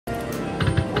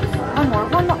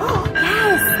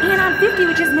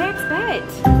max bet.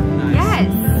 Nice. Yes.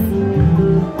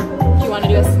 Do you want to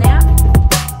do a snap?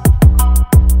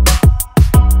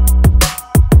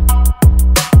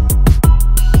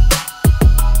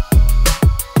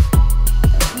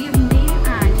 We have made it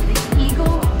on to the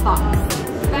Eagle Box.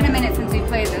 It's been a minute since we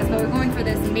played this, but we're going for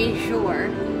this Major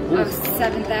of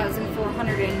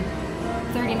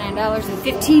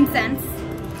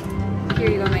 $7,439.15. Here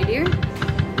you go, my dear.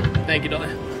 Thank you,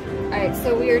 darling. Alright,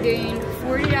 so we are doing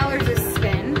 $40 a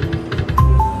spin.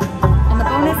 And the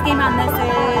bonus game on this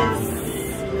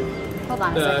is... Hold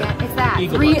on a second. It's that.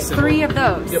 Three of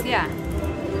those. Yep. Yeah.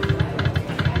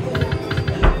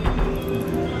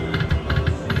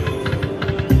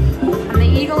 And the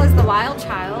eagle is the wild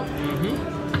child.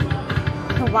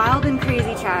 The wild and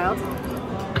crazy child.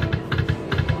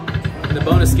 And the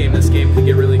bonus game, this game can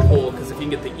get really cool because if you can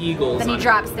get the eagles, then he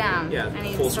drops down. Yeah, and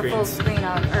he's full the screen. full screen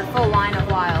of, or full line of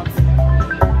wilds.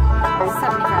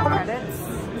 75 credits.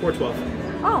 412.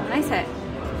 Oh, nice hit.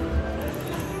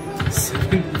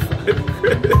 75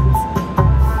 credits.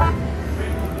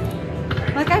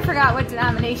 Like I forgot what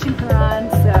denomination we're on,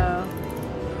 so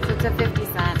it's a 50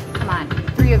 cent. Come on,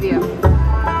 3 of you.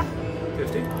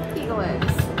 50? Eagle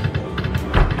is.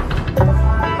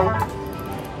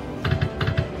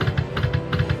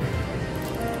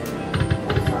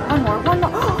 One more.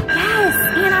 Oh, yes!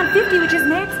 And on 50, which is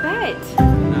max bet.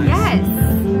 Nice. Yes.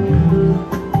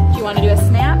 Do you want to do a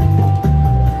snap?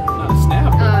 Not a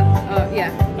snap.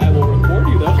 Yeah. I will record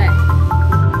you though. Okay.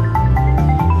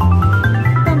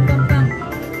 Bum, bum, bum.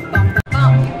 Bum, bum,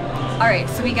 bum. Alright,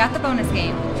 so we got the bonus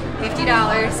game.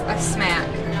 $50, a smack.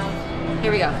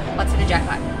 Here we go. Let's hit a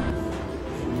jackpot.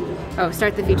 Oh,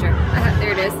 start the feature.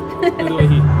 There it is. Look at the way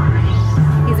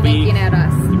He's winking at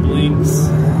us. he blinks.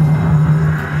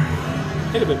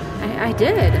 Hit a bit. I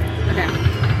did. Okay.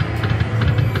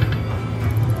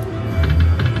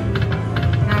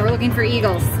 Now we're looking for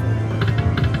eagles.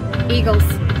 Eagles.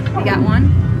 We got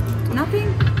one. Nothing.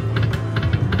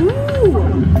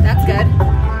 Ooh, that's good.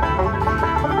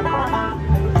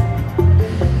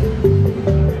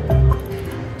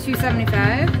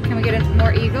 $275. Can we get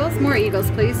more eagles? More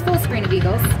eagles, please. Full screen of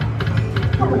eagles.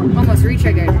 Almost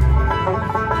re-triggered.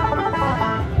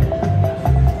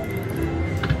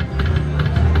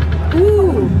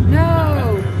 Ooh,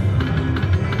 no.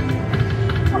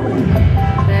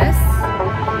 This.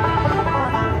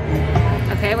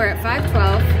 Okay, we're at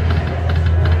 512.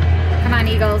 Come on,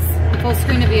 eagles. Full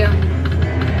screen of you.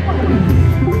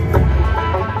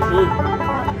 Ooh.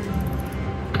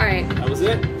 All right. That was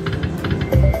it.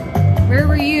 Where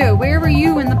were you? Where were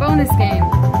you in the bonus game?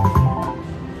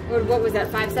 What was that,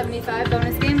 575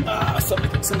 bonus game?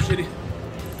 Some shitty.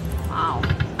 Wow.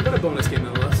 But a bonus game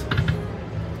nonetheless.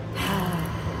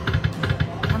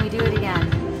 Can we do it again?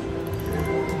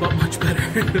 But much better.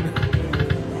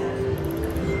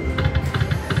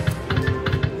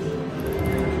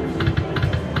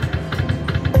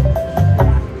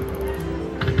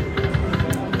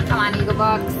 Come on, Eagle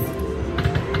Box.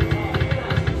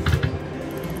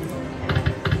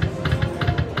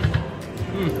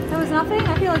 That was nothing?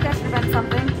 I feel like that should have been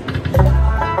something.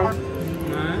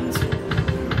 Nice.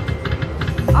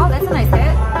 Oh, that's a nice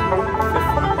hit.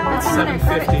 That's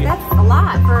 750. That's a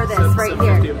lot for this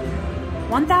right here.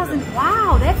 1,000.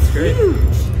 Wow, that's Great.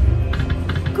 huge.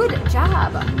 Good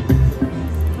job.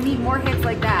 We need more hits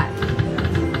like that.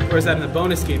 Whereas that in the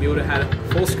bonus game, you would have had a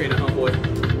full screen at homeboy.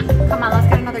 Come on, let's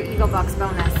get another Eagle Box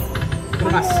bonus.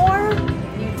 One Nice. more?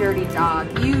 You dirty dog.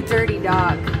 You dirty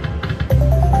dog.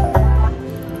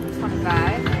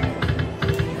 25.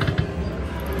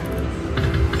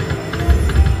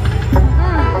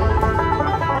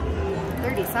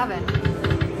 37.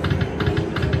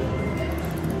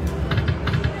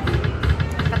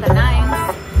 Got the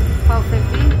 9s.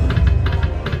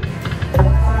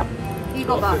 1250.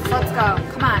 Eagle Box, let's go.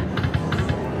 Come on.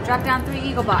 Drop down 3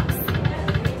 Eagle Box.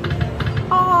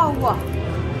 Oh,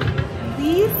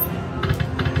 please?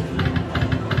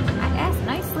 I asked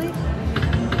nicely.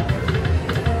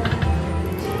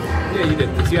 Yeah, you did.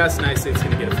 Because you asked nicely, it's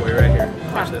going to get it for you right here.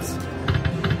 Watch this.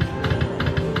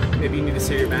 Maybe you need to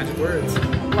say your magic words.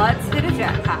 Let's hit a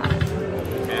jackpot.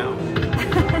 Yeah.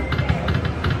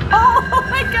 Oh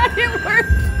my god, it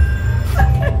worked!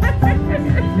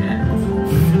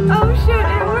 Oh shit,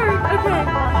 it worked. Okay.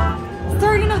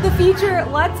 Starting of the feature,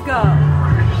 let's go.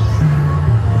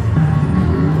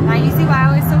 Now you see why I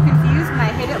was so confused when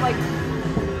I hit it like...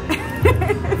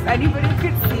 if anybody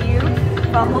could see you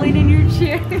fumbling in your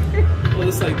chair. Well,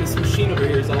 it's like this machine over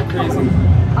here is all crazy.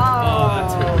 Oh,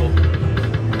 that's horrible.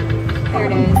 There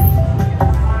it is.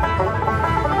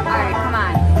 Alright, come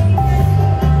on.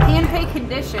 Hand pay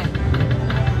condition.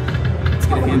 Let's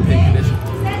get a hand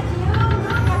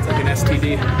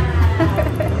 250.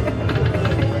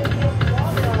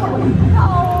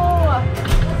 No!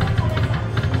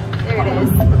 There it is.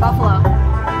 Buffalo.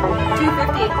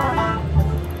 250.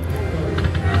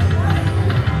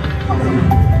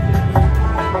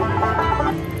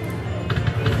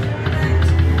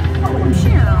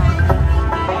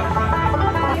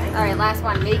 Alright, last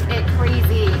one. Make it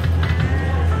crazy.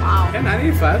 Wow. Yeah,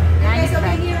 985. You guys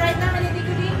okay here right now? Anything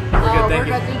to do? Oh, we're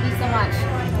good. Thank you so much.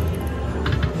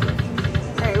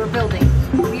 Alright, we're building.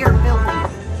 We are building.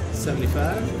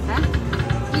 75.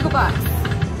 Huh? Eagle Bucks.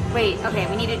 Wait, okay,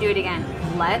 we need to do it again.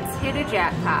 Let's hit a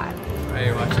jackpot. Alright,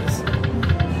 here, watch this.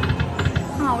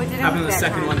 Oh, we did it. Happened the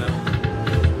second one, though.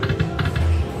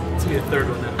 It's gonna be the third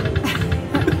one, now.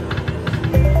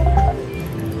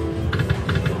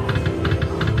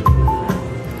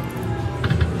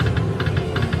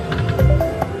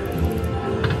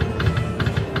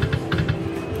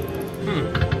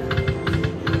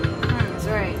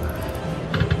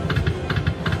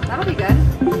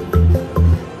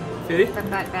 Put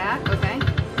that back, okay.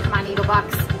 Come on, Eagle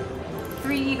Bucks.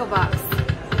 3 Eagle Bucks.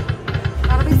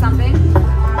 That'll be something.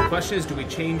 The question is, do we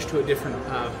change to a different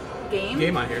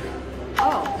game on here?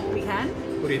 Oh, we can?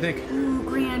 What do you think? Ooh,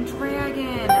 Grand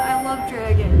Dragon. I love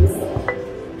dragons.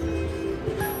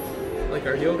 Like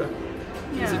our Yoda.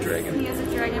 Yes, He's a dragon. He is a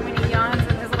dragon when he yawns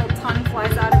and his little tongue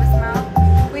flies out of his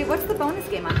mouth. Wait, what's the bonus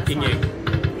game on this Yin one? Yang.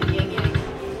 The Yin Yang.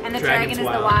 And the Dragon's dragon is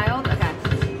wild. the wild? Okay.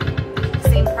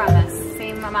 Same premise.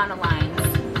 Same amount of lines.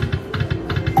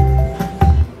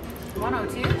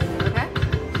 102, okay.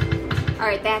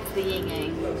 Alright, that's the Yin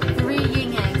Yang. 3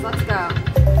 Yin Yangs, let's go.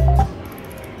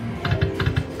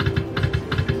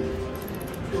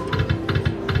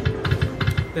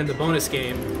 Then the bonus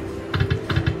game.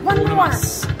 One more!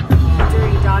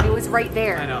 Dirty dog, it was right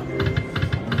there. I know.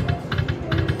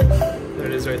 There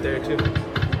it is right there, too.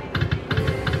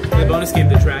 In the bonus game,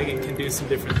 the dragon can do some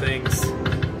different things.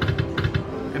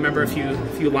 Remember, if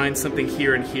you line something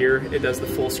here and here, it does the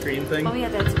full screen thing. Oh yeah,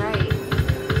 that's right.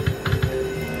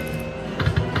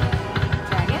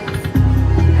 Dragons?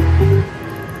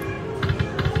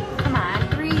 Come on,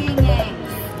 3 Yin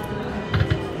Yangs.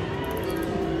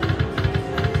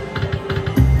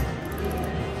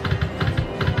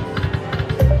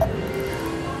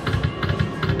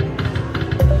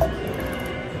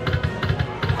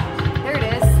 There it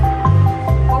is.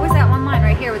 What was that one line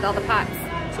right here with all the pots?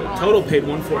 So total paid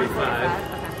 145.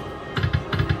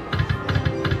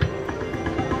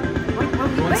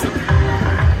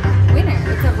 Winner.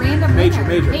 It's a random Major,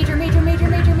 winner. major. Major.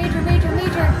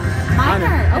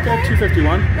 Minor. Okay,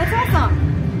 251. That's awesome.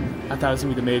 I thought it was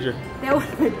gonna be the major. That would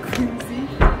have been crazy.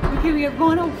 Okay, we have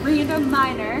one a random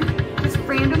minor. Just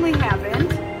randomly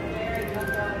happened.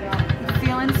 I'm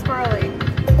feeling squirrely.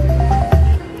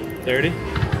 30.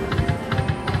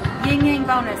 Yin Yang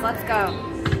bonus. Let's go.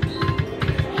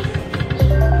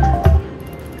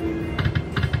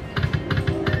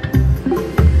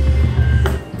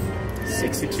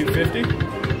 $62.50.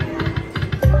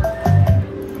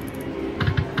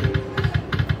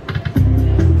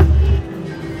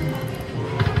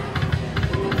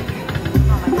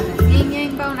 Oh my goodness. Yin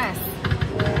Yang bonus.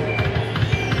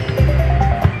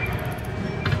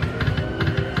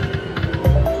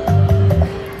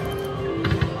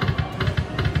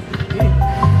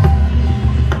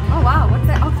 Oh wow, what's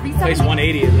that? Oh, 370. Place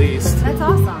 180 at least. That's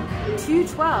awesome.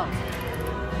 212.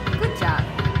 Good job.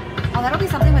 Oh, that'll be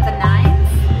something with the 9s.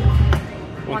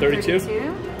 132.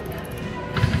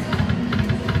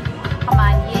 Come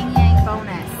on, Yin Yang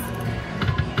bonus.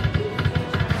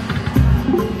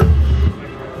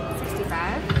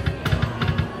 65.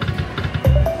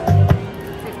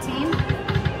 15.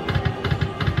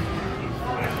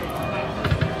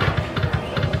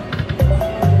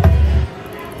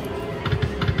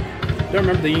 I don't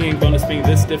remember the Yin Yang bonus being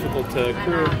this difficult to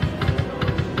accrue.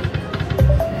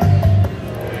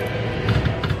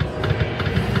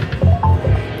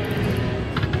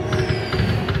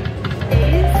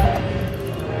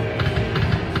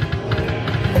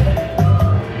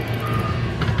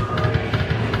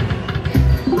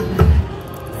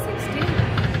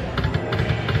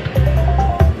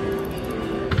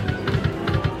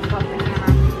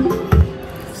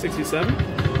 I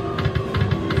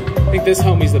think this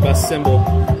homie's the best symbol.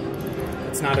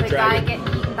 It's not a dragon. The guy getting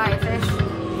eaten by a fish?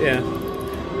 Yeah.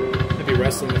 I'd be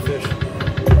wrestling the fish.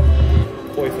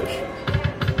 Koi fish.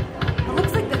 It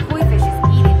looks like the koi fish is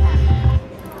eating him.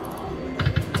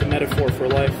 It's a metaphor for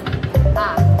life.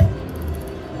 Ah.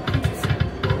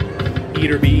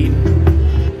 Eat or be eaten.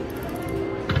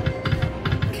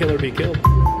 Kill or be killed.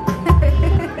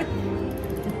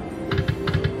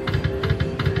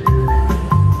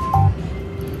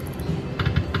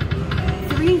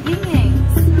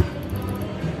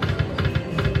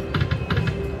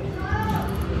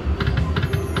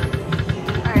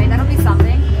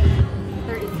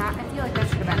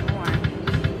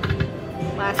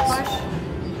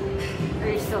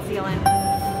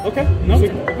 Okay, no, we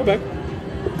can go back.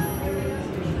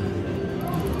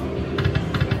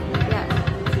 Yeah.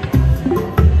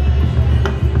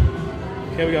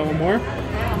 Okay, we got one more. Okay,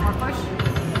 one more push.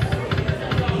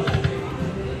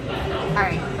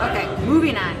 Alright, okay,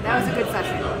 moving on. That was a good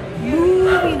session.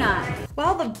 Moving on.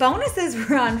 Well, the bonuses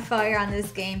were on fire on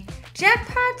this game.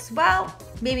 Jackpots, well,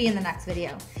 maybe in the next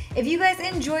video. If you guys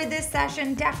enjoyed this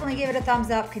session, definitely give it a thumbs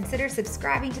up. Consider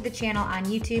subscribing to the channel on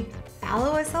YouTube.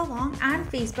 Follow us along on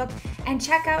Facebook and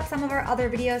check out some of our other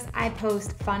videos. I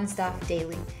post fun stuff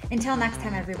daily. Until next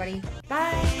time, everybody.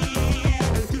 Bye.